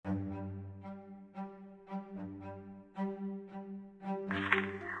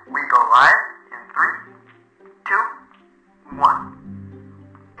go live in 3, 2, 1.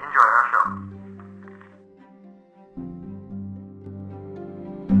 Enjoy our show.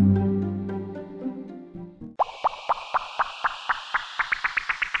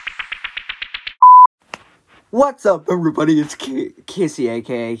 What's up, everybody? It's Casey,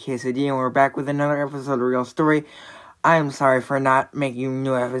 aka KCD, and we're back with another episode of Real Story. I am sorry for not making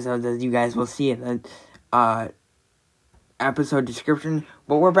new episodes, as you guys will see in the episode description,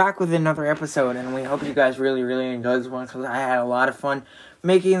 but we're back with another episode, and we hope you guys really enjoyed this one, because I had a lot of fun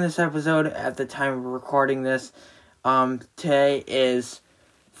making this episode at the time of recording this. Today is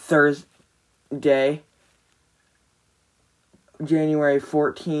Thursday, January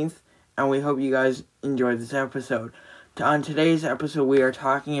 14th, and we hope you guys enjoyed this episode. On today's episode, we are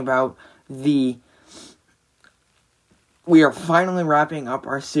talking about we are finally wrapping up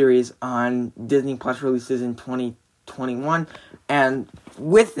our series on Disney Plus releases in 2021, and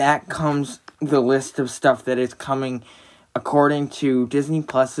with that comes the list of stuff that is coming according to Disney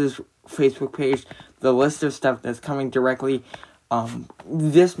Plus's Facebook page, the list of stuff that's coming directly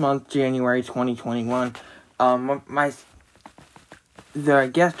this month, January 2021. The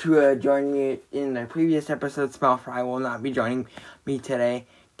guest who joined me in the previous episode, Smell Fry, will not be joining me today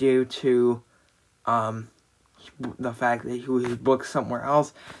due to the fact that he was booked somewhere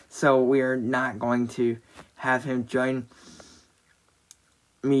else. So we are not going to have him join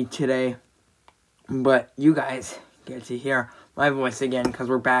me today. But you guys get to hear my voice again because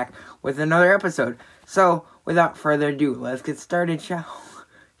we're back with another episode. So without further ado, let's get started,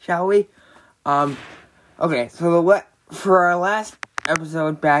 shall we? Okay, so for our last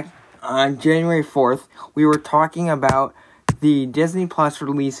episode back on January 4th, we were talking about the Disney Plus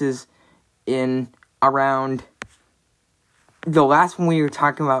releases in around... The last one we were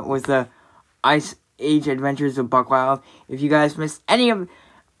talking about was the Ice Age Adventures of Buck Wild. If you guys missed any of...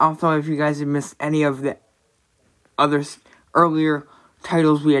 Also, if you guys have missed any of the other earlier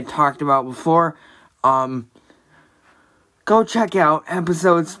titles we had talked about before, go check out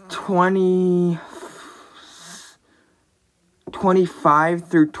episodes 25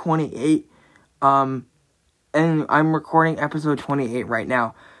 through 28, and I'm recording episode 28 right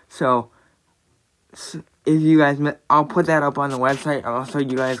now, so if you guys, I'll put that up on the website, also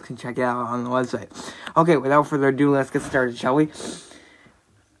you guys can check it out on the website. Okay, without further ado, let's get started, shall we?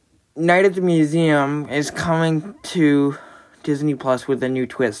 Night at the Museum is coming to Disney Plus with a new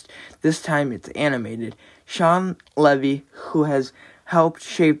twist. This time it's animated. Shawn Levy, who has helped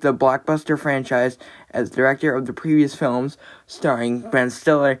shape the blockbuster franchise as director of the previous films, starring Ben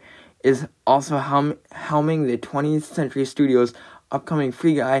Stiller, is also helming the 20th Century Studios' upcoming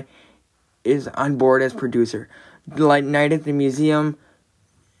Free Guy, is on board as producer. Night at the Museum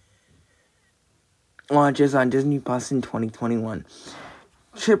launches on Disney Plus in 2021.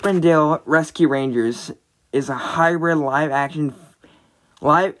 Chip 'n Dale Rescue Rangers is a hybrid live-action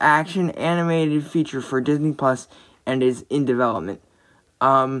animated feature for Disney Plus and is in development.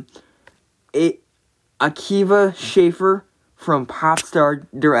 Akiva Schaffer from Popstar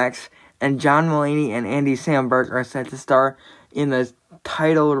directs, and John Mulaney and Andy Samberg are set to star in the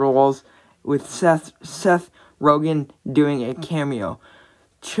title roles, with Seth Rogen doing a cameo.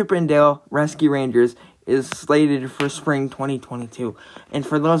 Chip 'n Dale Rescue Rangers is slated for spring 2022. And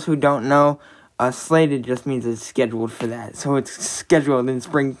for those who don't know, slated just means it's scheduled for that. So it's scheduled in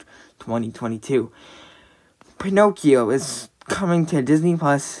spring 2022. Pinocchio is coming to Disney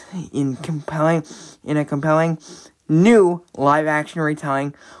Plus in a compelling new live-action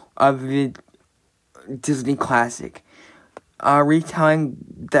retelling of the Disney classic. A retelling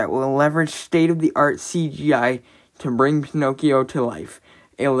that will leverage state-of-the-art CGI to bring Pinocchio to life.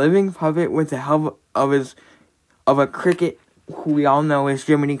 A living puppet with the help of a cricket, who we all know is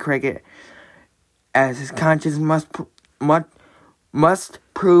Jiminy Cricket, as his conscience must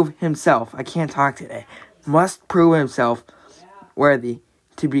prove himself. I can't talk today. Must prove himself worthy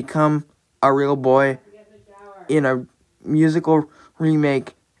to become a real boy in a musical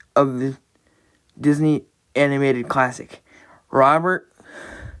remake of the Disney animated classic. Robert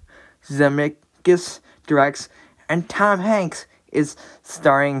Zemeckis directs, and Tom Hanks is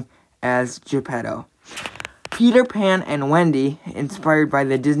starring as Geppetto. Peter Pan and Wendy, inspired by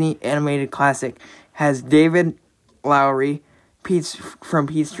the Disney animated classic, has David Lowery from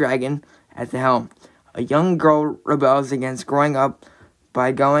Pete's Dragon at the helm. A young girl rebels against growing up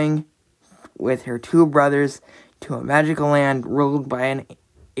by going with her two brothers to a magical land ruled by an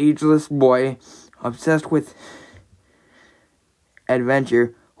ageless boy obsessed with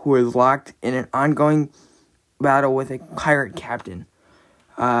adventure, who is locked in an ongoing battle with a pirate captain.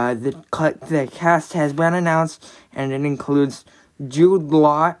 The cast has been announced, and it includes Jude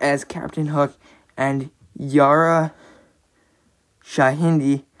Law as Captain Hook, and Yara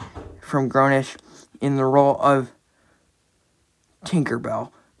Shahidi from Grownish in the role of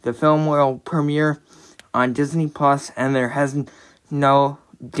Tinkerbell. The film will premiere on Disney Plus, and there has no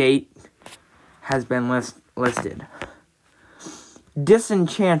date has been listed.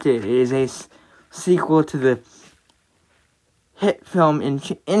 Disenchanted is a sequel to the hit film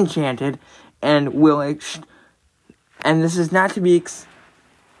Enchanted, and and this is not to be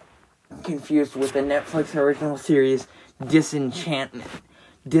confused with the Netflix original series Disenchantment.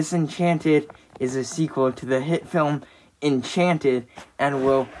 Disenchanted is a sequel to the hit film Enchanted and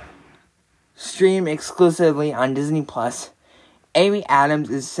will stream exclusively on Disney Plus. Amy Adams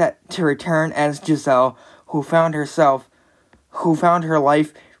is set to return as Giselle, who found her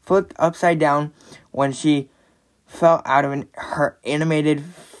life flipped upside down when she fell out of her animated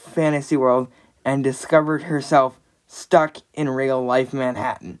fantasy world and discovered herself stuck in real-life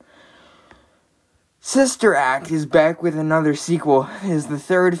Manhattan. Sister Act is back with another sequel. It is the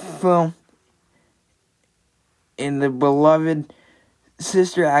third film in the beloved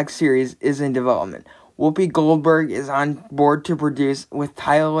Sister Act series is in development. Whoopi Goldberg is on board to produce, with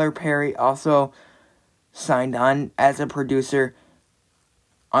Tyler Perry also signed on as a producer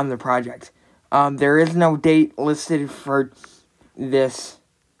on the project. There is no date listed for this.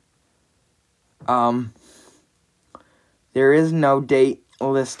 There is no date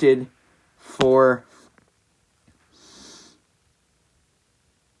listed for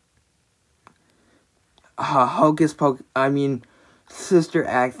Hocus Pocus. Sister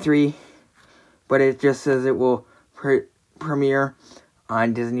Act 3, but it just says it will premiere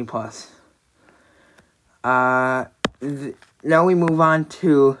on Disney Plus. Now we move on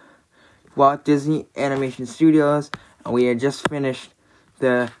to Walt Disney Animation Studios, and we had just finished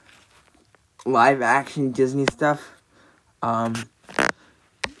the live-action Disney stuff.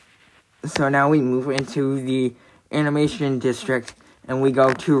 So now we move into the animation district, and we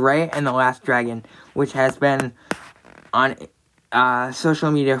go to Raya and the Last Dragon, which has been on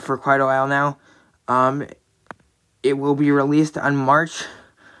social media for quite a while now. It will be released on March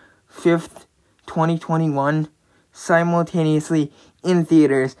 5th, 2021, simultaneously in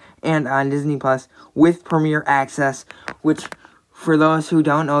theaters and on Disney Plus with Premiere Access, which, for those who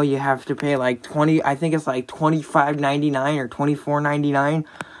don't know, you have to pay like $25.99 or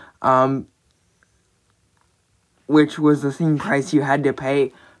 $24.99, which was the same price you had to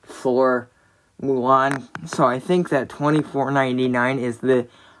pay for Mulan. So I think that $24.99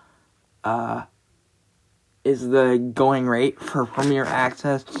 is the going rate for Premiere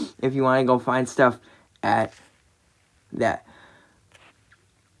Access if you want to go find stuff at that.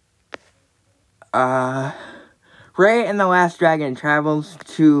 Raya and the Last Dragon travels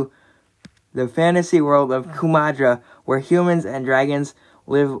to the fantasy world of Kumadra, where humans and dragons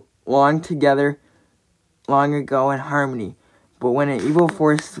live long ago in harmony. But when an evil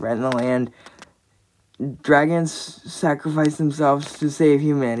force threatens the land, dragons sacrifice themselves to save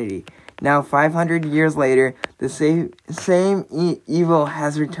humanity. Now, 500 years later, the same evil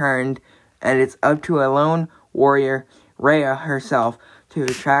has returned, and it's up to a lone warrior, Raya herself, to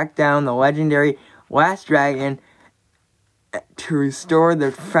track down the legendary Last Dragon to restore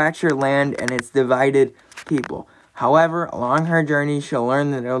the fractured land and its divided people. However, along her journey, she'll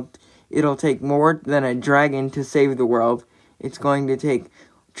learn that it'll take more than a dragon to save the world. It's going to take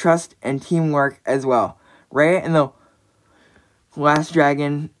trust and teamwork as well. Raya and the Last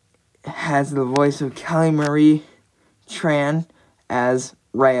Dragon has the voice of Kelly Marie Tran as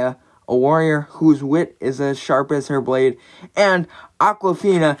Raya, a warrior whose wit is as sharp as her blade, and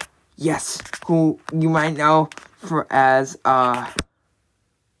Awkwafina, yes, who you might know as what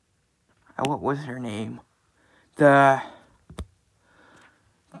was her name? The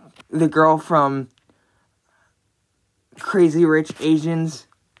girl from Crazy Rich Asians,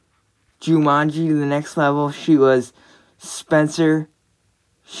 Jumanji: The Next Level. She was Spencer.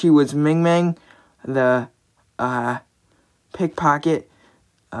 She was Ming Ming, the pickpocket.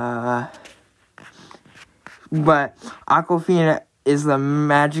 But Awkwafina is the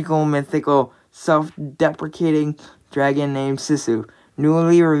magical, mythical, self-deprecating dragon named Sisu.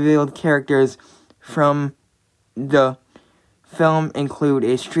 Newly revealed characters from the film include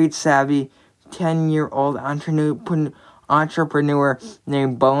a street-savvy 10-year-old entrepreneur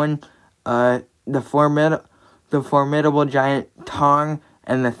named Bowen, the formidable giant Tong,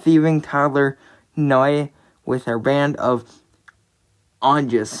 and the thieving toddler Noi with her band of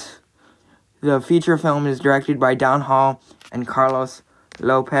Anjus. The feature film is directed by Don Hall and Carlos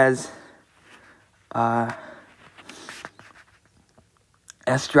Lopez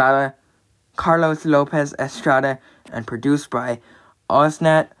Estrada, Carlos Lopez Estrada, and produced by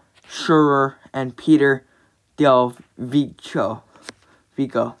Osnat Schurer and Peter Del Vico.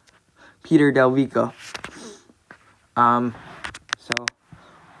 Peter Del Vico. So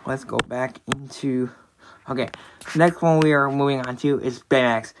let's go back into. Okay, next one we are moving on to is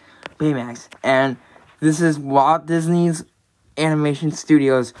Baymax. And this is Walt Disney's Animation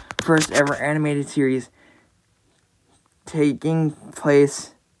Studios' first ever animated series, taking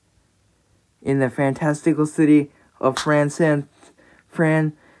place in the fantastical city of San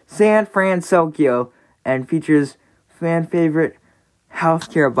Francisco, and features fan favorite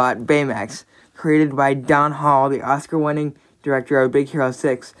healthcare bot Baymax, created by Don Hall, the Oscar-winning director of Big Hero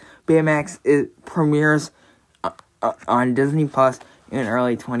 6. Baymax premieres on Disney Plus in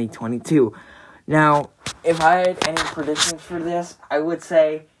early 2022. Now, if I had any predictions for this, I would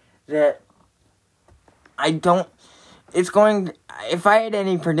say that if I had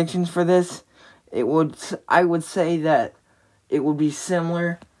any predictions for this, I would say that it would be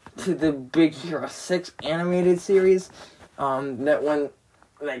similar to the Big Hero 6 animated series, that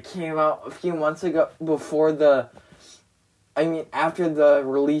came out a few months ago, after the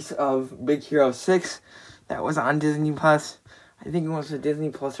release of Big Hero 6, that was on Disney Plus. I think it was a Disney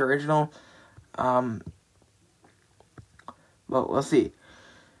Plus original. But we'll see.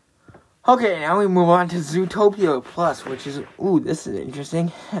 Okay, now we move on to Zootopia Plus, which is, this is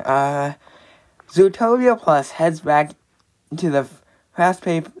interesting. Zootopia Plus heads back to the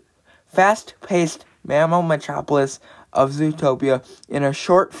fast-paced mammal metropolis of Zootopia in a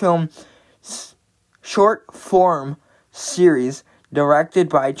short form series directed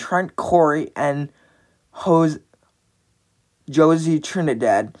by Trent Corey and Josie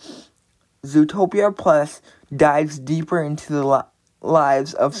Trinidad. Zootopia Plus dives deeper into the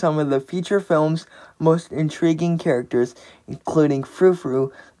lives of some of the feature film's most intriguing characters, including Frou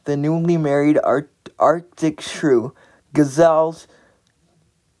Frou, the newly married Arctic shrew, gazelles,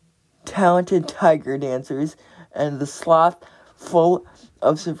 talented tiger dancers, and the sloth full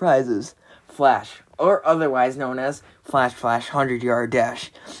of surprises, Flash, or otherwise known as Flash 100-Yard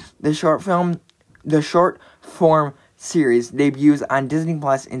Dash. The short form series debuts on Disney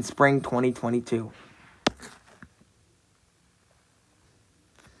Plus in spring 2022.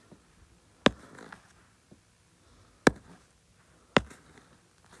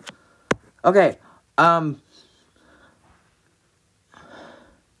 Okay,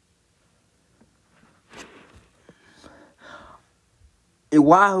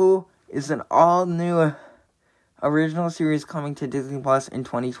 Oahu is an all-new original series coming to Disney Plus in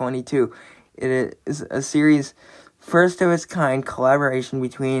 2022. It is a series first of its kind collaboration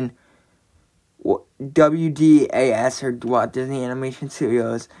between WDAS, or Walt Disney Animation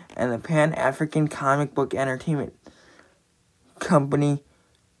Studios, and the Pan-African comic book entertainment company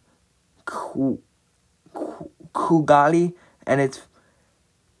Kugali and its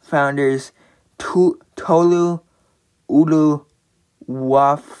founders Tolu Ulu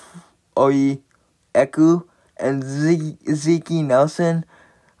Wafoi Eku and Ziki Nelson,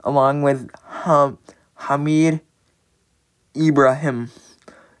 along with Hamid Ibrahim.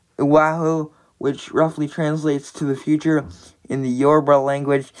 Oahu, which roughly translates to the future in the Yoruba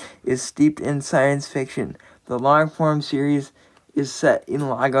language, is steeped in science fiction. The long-form series is set in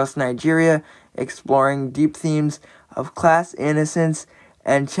Lagos, Nigeria, exploring deep themes of class innocence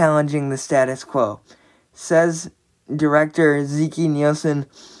and challenging the status quo. Says director Ziki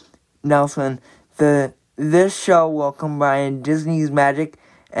Nelson, this show will combine Disney's magic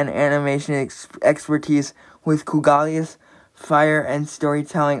and animation expertise with Kugali's fire and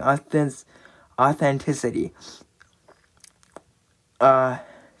storytelling authenticity.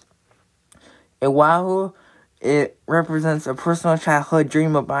 Oahu, it represents a personal childhood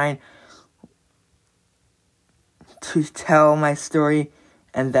dream of mine to tell my story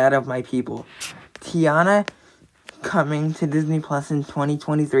and that of my people. Tiana, coming to Disney Plus in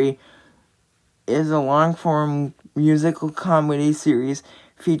 2023, is a long-form musical comedy series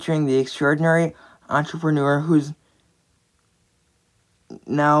featuring the extraordinary entrepreneur who's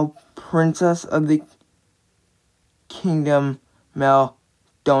now Princess of the Kingdom,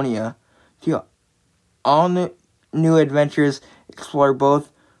 Meldonia. All new adventures explore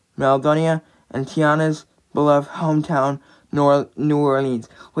both Meldonia and Tiana's beloved hometown, New Orleans,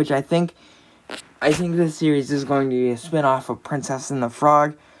 which I think this series is going to be a spin-off of Princess and the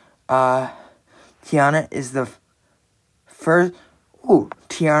Frog. Tiana is the first...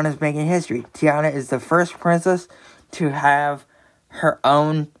 Tiana's making history. Tiana is the first princess to have her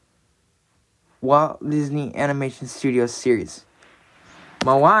own Walt Disney Animation Studios series.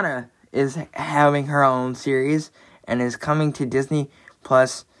 Moana is having her own series and is coming to Disney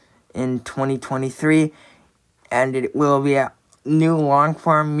Plus in 2023, and it will be a new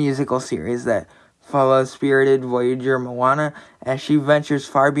long-form musical series that follows spirited voyager Moana as she ventures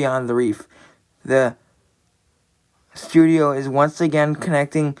far beyond the reef. The studio is once again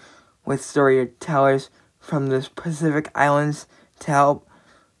connecting with storytellers from the Pacific Islands to help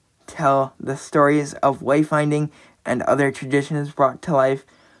tell the stories of wayfinding and other traditions brought to life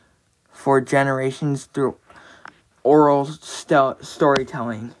for generations through oral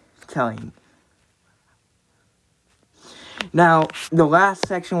storytelling. Now, the last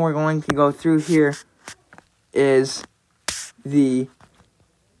section we're going to go through here is the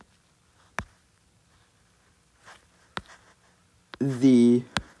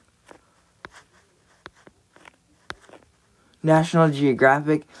National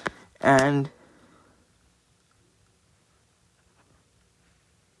Geographic, and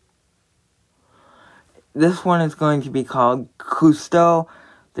this one is going to be called Cousteau.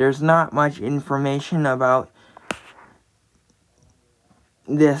 There's not much information about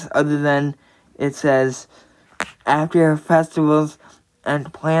this other than it says, after festivals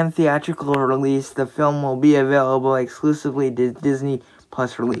and planned theatrical release, the film will be available exclusively to Disney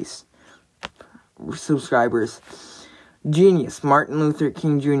Plus release subscribers. Genius, Martin Luther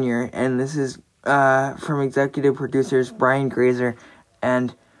King Jr., and this is from executive producers Brian Grazer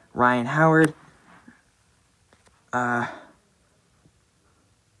and Ryan Howard. Hold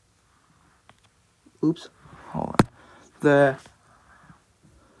on. The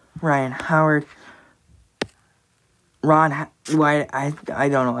Ryan Howard. I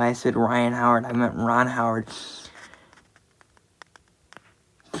don't know why I said Ryan Howard. I meant Ron Howard.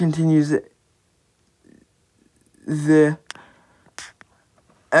 Continues the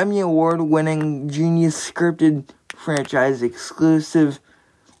Emmy Award-winning Genius scripted franchise exclusively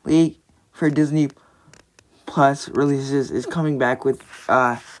for Disney Plus releases is coming back with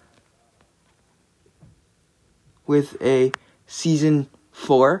a season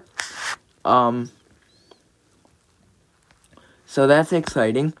 4. So that's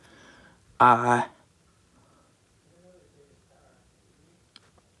exciting.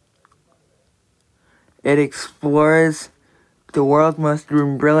 It explores the world's most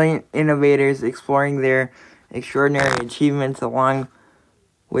brilliant innovators exploring their extraordinary achievements along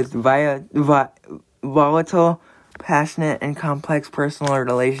with volatile, passionate, and complex personal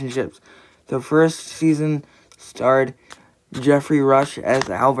relationships. The first season starred Jeffrey Rush as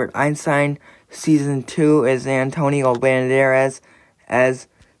Albert Einstein. Season 2 is Antonio Banderas as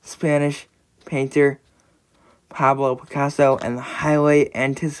Spanish painter Pablo Picasso, and the highly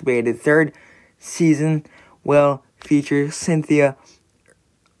anticipated third season will feature Cynthia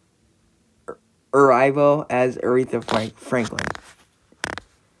Erivo as Aretha Franklin.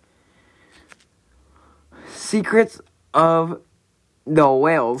 Secrets of the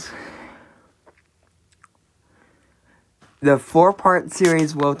Whales. The 4-part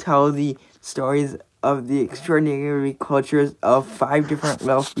series will tell the stories of the extraordinary cultures of 5 different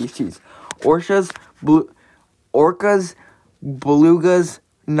whale species: orcas, belugas,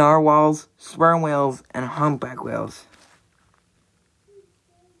 narwhals, sperm whales, and humpback whales.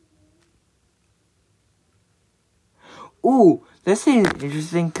 Ooh, this is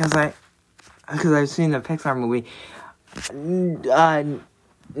interesting because I've seen the Pixar movie.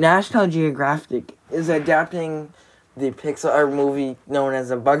 National Geographic is adapting the Pixar movie known as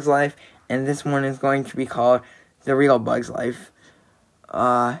A Bug's Life, and this one is going to be called The Real Bug's Life.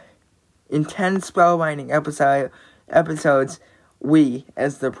 In 10 spellbinding episodes, we,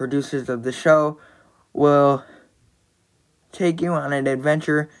 as the producers of the show, will take you on an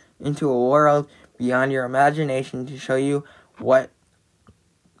adventure into a world beyond your imagination to show you what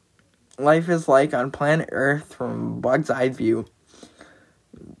life is like on planet Earth from a bug's eye view.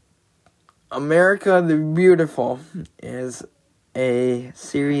 America the Beautiful is a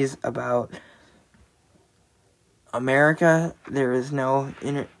series about America. There is no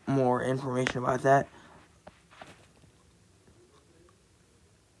more information about that.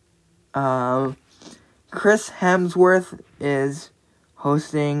 Chris Hemsworth is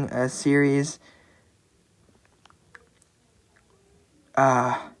hosting a series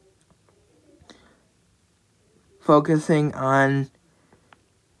focusing on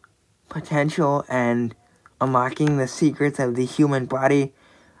potential and unlocking the secrets of the human body.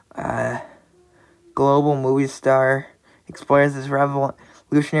 Global movie star explores this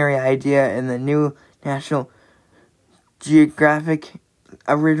revolutionary idea in the new National Geographic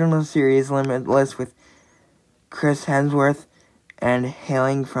original series Limitless, with Chris Hemsworth and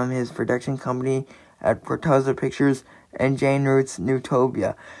hailing from his production company at Protoza Pictures and Jane Root's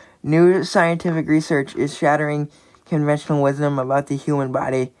Newtopia. New scientific research is shattering conventional wisdom about the human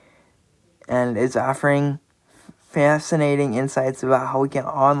body. and it's offering fascinating insights about how we can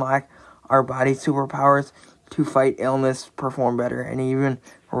unlock our body's superpowers to fight illness, perform better, and even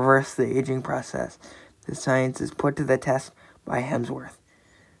reverse the aging process. The science is put to the test by Hemsworth.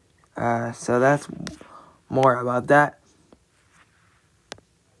 So that's more about that.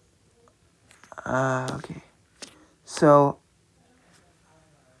 Okay. So,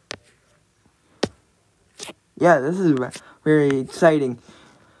 yeah, this is very exciting.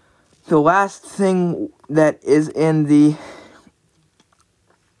 The last thing that is in the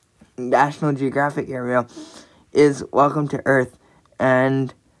National Geographic area is Welcome to Earth.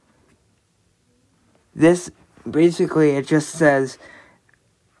 And this, basically, it just says,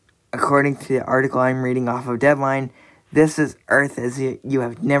 according to the article I'm reading off of Deadline, this is Earth as you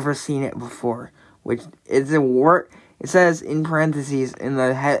have never seen it before. Which is a word. It says in parentheses in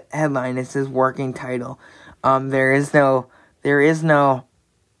the headline, it says working title. There is no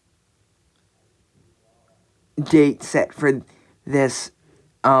date set for this.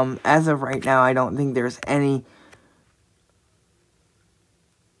 As of right now, I don't think there's any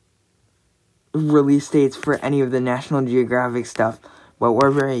release dates for any of the National Geographic stuff, but we're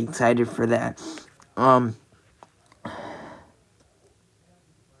very excited for that.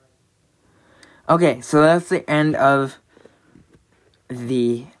 Okay, so that's the end of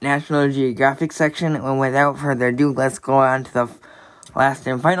the National Geographic section, and without further ado, let's go on to the last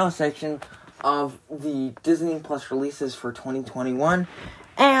and final section of the Disney Plus releases for 2021,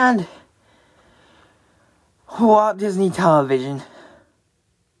 and Walt Disney Television.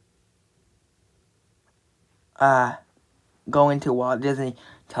 Go into Walt Disney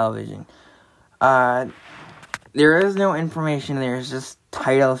Television. There is no information, there's just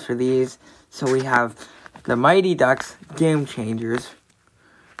titles for these. So we have The Mighty Ducks, Game Changers,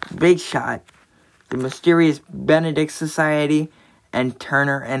 Big Shot, The Mysterious Benedict Society, and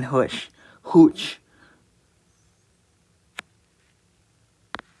Turner and Hooch.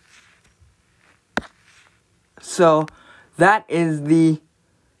 So that is the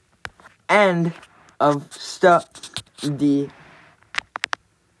end of stuff.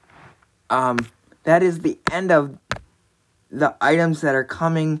 That is the end of the items that are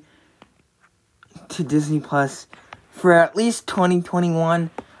coming to Disney Plus for at least 2021.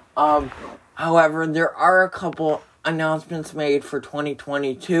 However, there are a couple announcements made for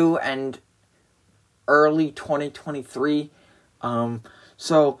 2022 and early 2023.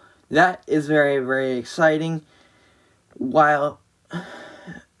 So that is very, very exciting.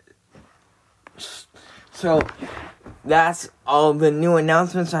 So that's all the new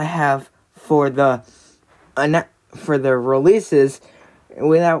announcements I have for the releases.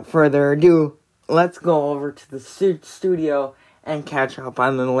 Without further ado, let's go over to the studio and catch up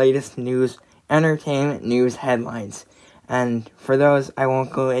on the latest entertainment news headlines. And for those, I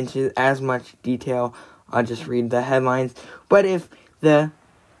won't go into as much detail. I'll just read the headlines. But if the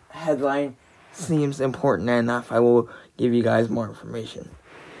headline seems important enough, I will give you guys more information.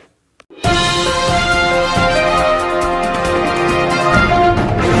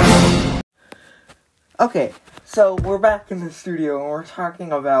 Okay, so we're back in the studio and we're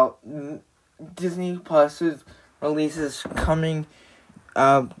talking about Disney Plus's releases coming,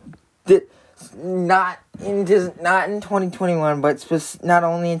 not in 2021, but not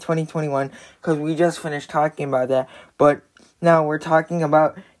only in 2021, because we just finished talking about that, but now we're talking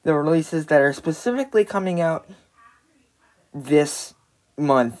about the releases that are specifically coming out this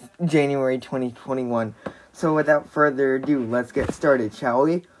month, January 2021. So without further ado, let's get started, shall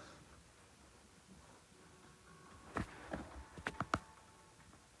we?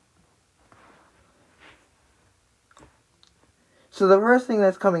 So the first thing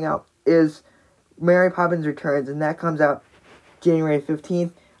that's coming out is Mary Poppins Returns, and that comes out January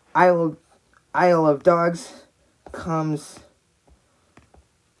 15th. Isle of Dogs comes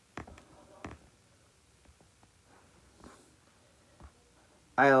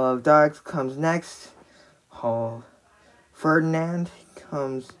next. Ferdinand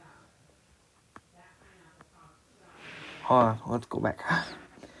comes. Hold on, let's go back.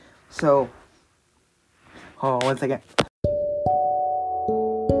 So, hold on one second.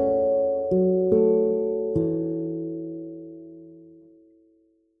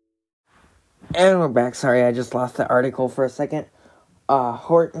 And we're back. Sorry, I just lost the article for a second.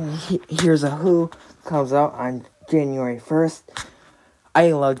 Horton Hears a Who comes out on January 1st.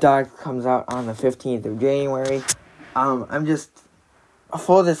 Isle of Dogs comes out on the 15th of January.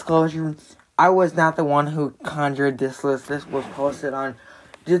 Full disclosure, I was not the one who conjured this list. This was posted on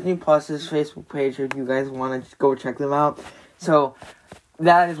Disney Plus's Facebook page if you guys want to go check them out. So,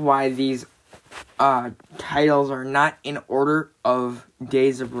 that is why these titles are not in order of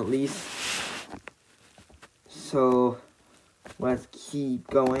days of release. So let's keep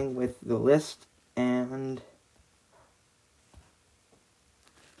going with the list. And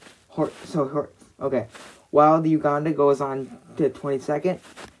okay. Wild Uganda goes on the 22nd.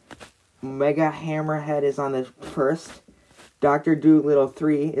 Mega Hammerhead is on the 1st. Dr. Dolittle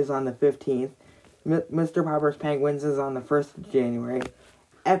 3 is on the 15th. Mr. Popper's Penguins is on the 1st of January.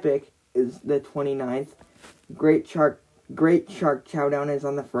 Epic is the 29th. Great Shark Chowdown is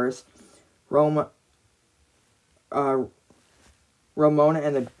on the 1st.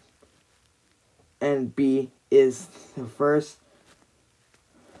 Ramona and B is the 1st.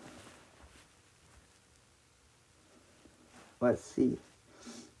 Let's see.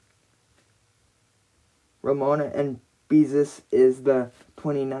 Ramona and Beezus is the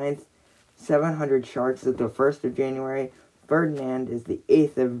 29th. 700 Sharks is the 1st of January. Ferdinand is the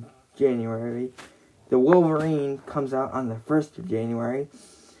 8th of January. The Wolverine comes out on the 1st of January.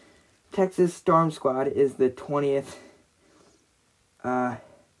 Texas Storm Squad is the 20th. And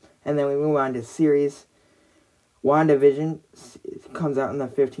then we move on to series. WandaVision comes out on the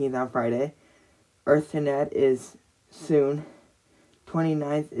 15th on Friday. Earth to Net is soon.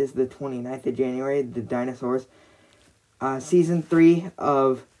 29th is the 29th of January, the Dinosaurs. Season 3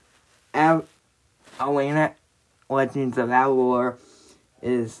 of Alana Legends of Avalor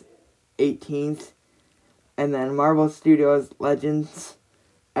is 18th. And then Marvel Studios Legends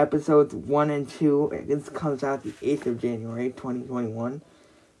episodes 1 and 2 this comes out the 8th of January 2021.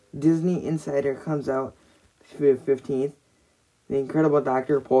 Disney Insider comes out the 15th. The Incredible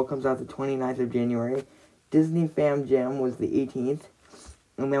Dr. Poll comes out the 29th of January. Disney Fam Jam was the 18th.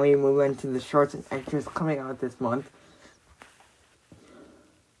 And then we move into the shorts and extras coming out this month.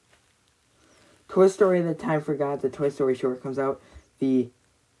 Toy Story The Time Forgot, the Toy Story short comes out the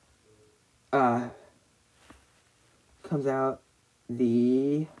 8th.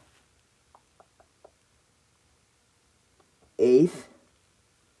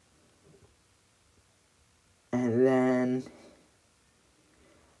 And then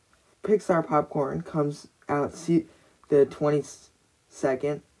Pixar Popcorn comes out the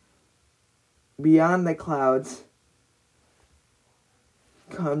 22nd. Beyond the Clouds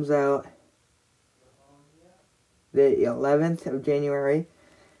comes out the 11th of January.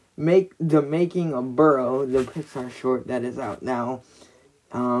 The Making of Burrow, the Pixar short that is out now,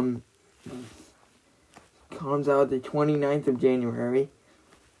 comes out the 29th of January.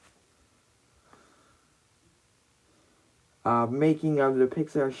 Making of the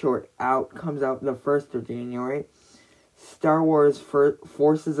Pixar short comes out the 1st of January. Star Wars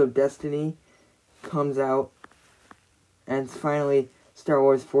Forces of Destiny comes out. And finally, Star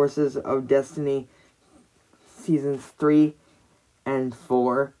Wars Forces of Destiny Seasons 3 and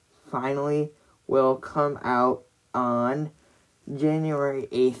 4 finally will come out on January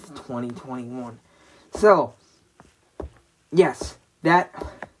 8th, 2021. So, yes, that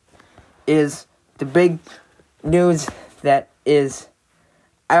is the big news that is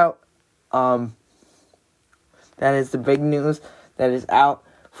out. That is the big news that is out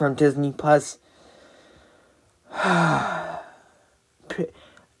from Disney Plus.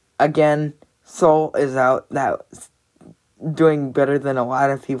 Again, Soul is out. That's doing better than a lot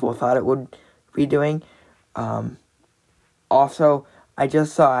of people thought it would be doing. Also, I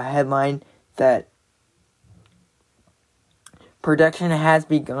just saw a headline that production has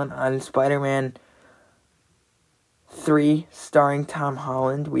begun on Spider-Man 3 starring Tom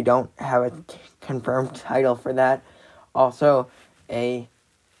Holland. We don't have a confirmed title for that. Also, a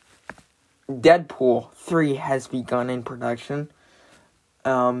Deadpool 3 has begun in production.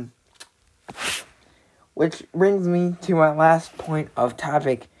 Which brings me to my last point of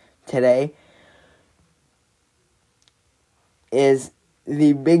topic today. Is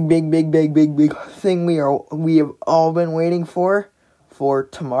the big thing we have all been waiting for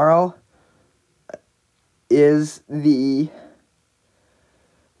tomorrow is the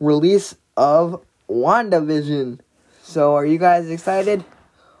release of WandaVision. So are you guys excited?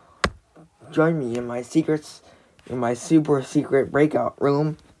 Join me in my super secret breakout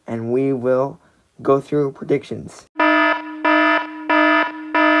room, and we will go through predictions.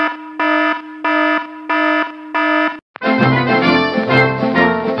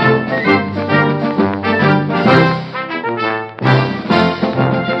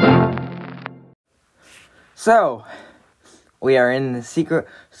 So, we are in the super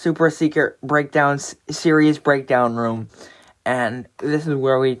secret series breakdown room, and this is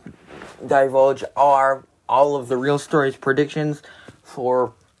where we divulge all of the Real Stories predictions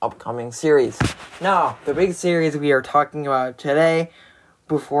for upcoming series. Now, the big series we are talking about today,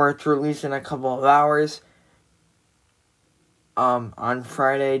 before it's released in a couple of hours. On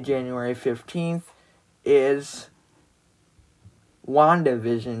Friday, January 15th, is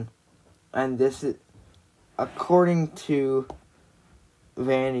WandaVision. And this is, according to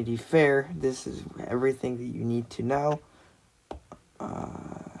Vanity Fair, this is everything that you need to know.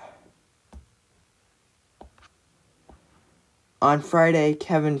 On Friday,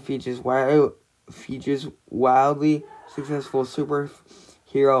 Kevin Feige's wildly successful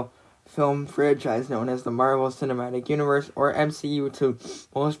superhero film franchise known as the Marvel Cinematic Universe, or MCU to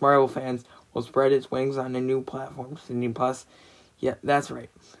most Marvel fans, will spread its wings on a new platform, Disney Plus. Yeah, that's right.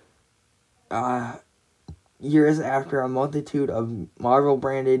 Years after a multitude of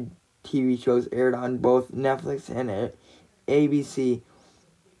Marvel-branded TV shows aired on both Netflix and ABC,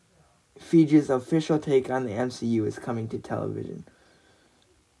 Feige's official take on the MCU is coming to television.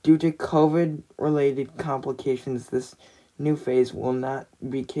 Due to COVID-related complications, this new phase will not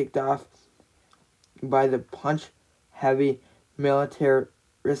be kicked off by the punch-heavy,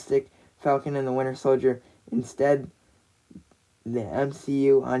 militaristic Falcon and the Winter Soldier. Instead, the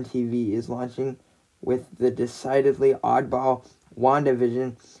MCU on TV is launching with the decidedly oddball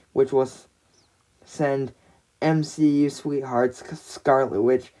WandaVision, which will send MCU sweethearts Scarlet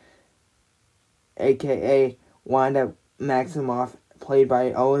Witch, a.k.a. Wanda Maximoff, played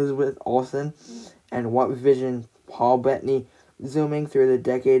by Elizabeth Olsen, and What Vision, Paul Bettany, zooming through the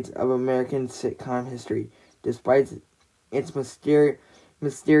decades of American sitcom history. Despite its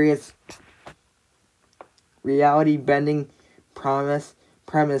mysterious reality-bending premise,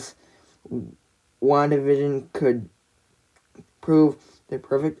 WandaVision could prove the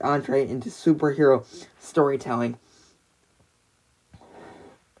perfect entree into superhero storytelling.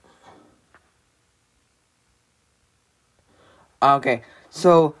 Okay,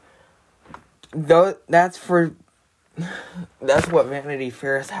 so that's what Vanity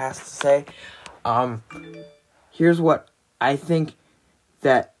Fair has to say. Here's what I think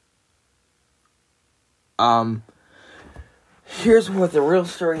that here's what the real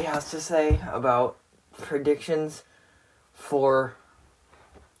story has to say about predictions for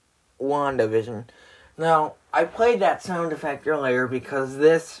WandaVision. Now, I played that sound effect earlier because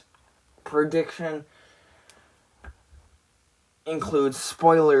this prediction includes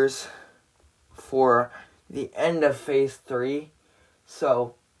spoilers for the end of Phase 3.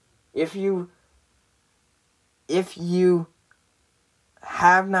 So, if you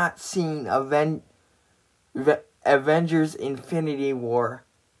have not seen Avengers Infinity War,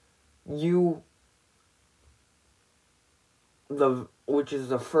 which is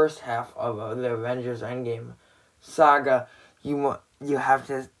the first half of the Avengers Endgame saga, you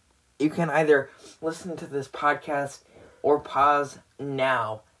can either listen to this podcast or pause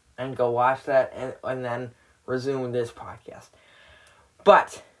now and go watch that and then resume this podcast.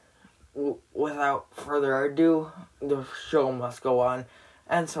 But without further ado, the show must go on,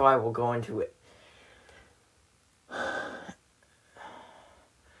 and so I will go into it.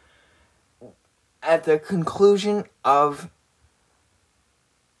 At the conclusion of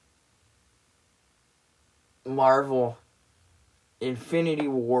Marvel Infinity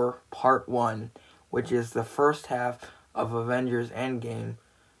War Part 1, which is the first half of Avengers Endgame,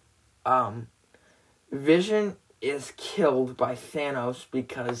 Vision is killed by Thanos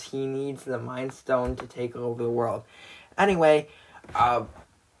because he needs the Mind Stone to take over the world. Anyway,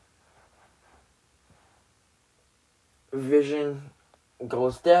 Vision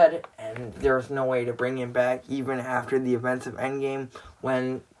goes dead, and there's no way to bring him back, even after the events of Endgame,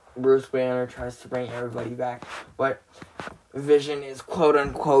 when Bruce Banner tries to bring everybody back. But Vision is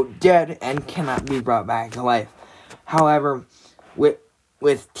quote-unquote dead and cannot be brought back to life. However, with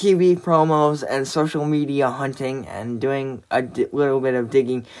TV promos and social media hunting and doing a little bit of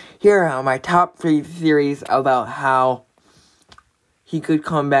digging, here are my top 3 theories about how he could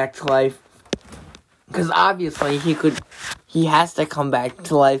come back to life. Because obviously he has to come back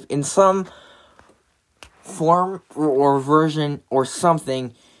to life in some form or version or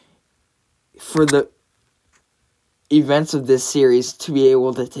something for the events of this series to be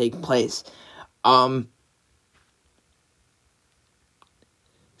able to take place.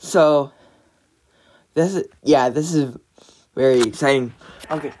 So this is very exciting.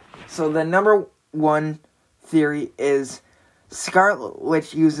 Okay, so the number 1 theory is Scarlet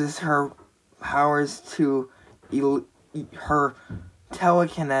Witch uses her powers her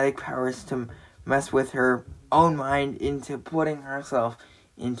telekinetic powers to mess with her own mind into putting herself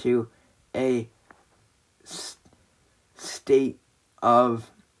into a state of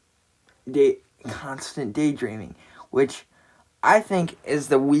constant daydreaming, which I think is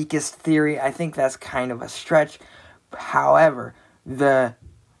the weakest theory. I think that's kind of a stretch. However, the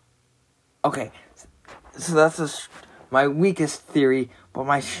Okay, so that's my weakest theory, but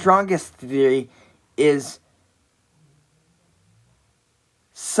my strongest theory is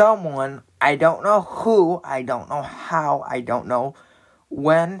someone, I don't know who, I don't know how, I don't know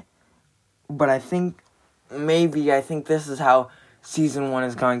when, but I think this is how season 1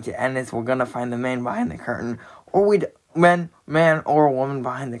 is going to end, is we're going to find the man behind the curtain, or man or woman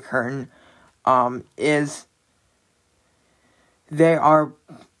behind the curtain, is they are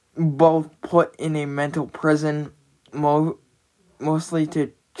both put in a mental prison, mostly to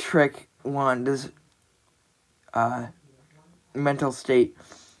trick Wanda's mental state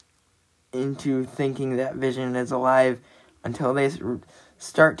into thinking that Vision is alive, until they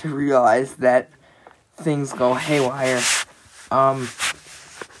start to realize that things go haywire.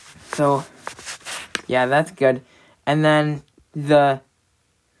 So, yeah, that's good. And then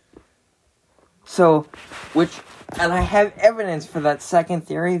and I have evidence for that second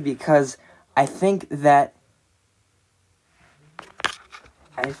theory, because I think that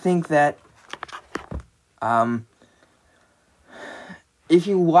if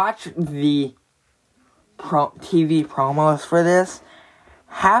you watch the TV promos for this,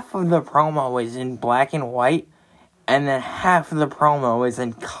 half of the promo is in black and white, and then half of the promo is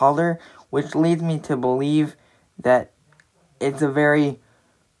in color, which leads me to believe that it's a very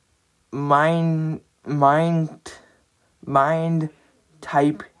mind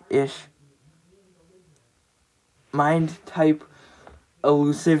type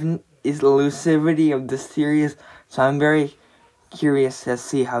elusivity of the series. So I'm very curious to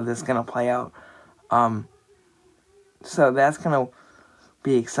see how this is gonna play out. So that's gonna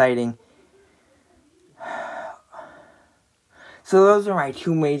be exciting. So those are my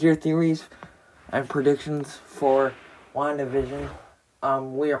two major theories and predictions for WandaVision.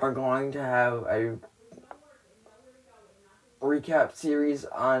 We are going to have a recap series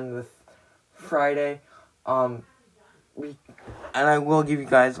on the Friday. And I will give you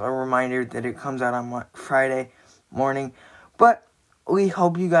guys a reminder that it comes out on Friday morning. But we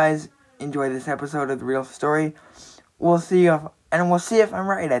hope you guys enjoy this episode of The Real Story. We'll see if I'm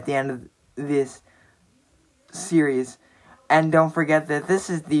right at the end of this series. And don't forget that this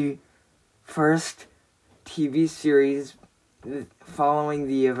is the first TV series following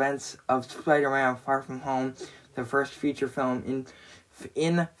the events of Spider-Man Far From Home, the first feature film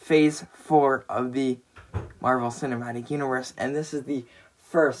in Phase 4 of the Marvel Cinematic Universe, and this is the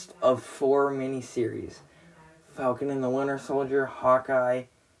first of 4 miniseries: Falcon and the Winter Soldier, Hawkeye,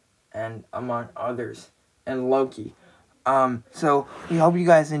 and among others, and Loki. So we hope you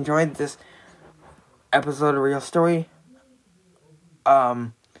guys enjoyed this episode of Real Story.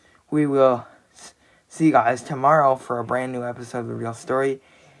 We will see you guys tomorrow for a brand new episode of The Real Story.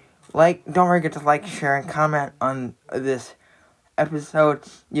 Don't forget to like, share, and comment on this episode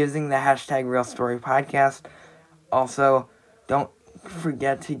using the hashtag Real Story Podcast. Also, don't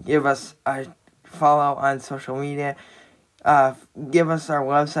forget to give us a follow on social media. Give us our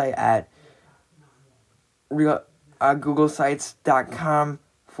website at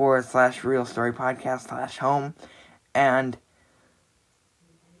googlesites.com/Real Story Podcast/home. And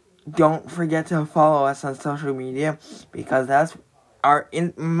don't forget to follow us on social media, because that's our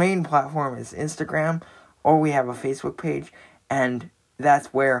main platform is Instagram, or we have a Facebook page, and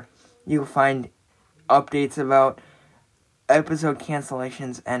that's where you'll find updates about episode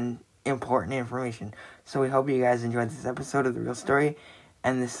cancellations and important information. So we hope you guys enjoyed this episode of The Real Story,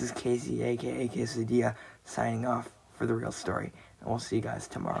 and this is Casey, aka Quesadilla, signing off for The Real Story, and we'll see you guys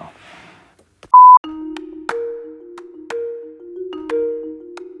tomorrow.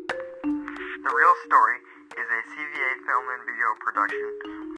 The Real Story is a CVA film and video production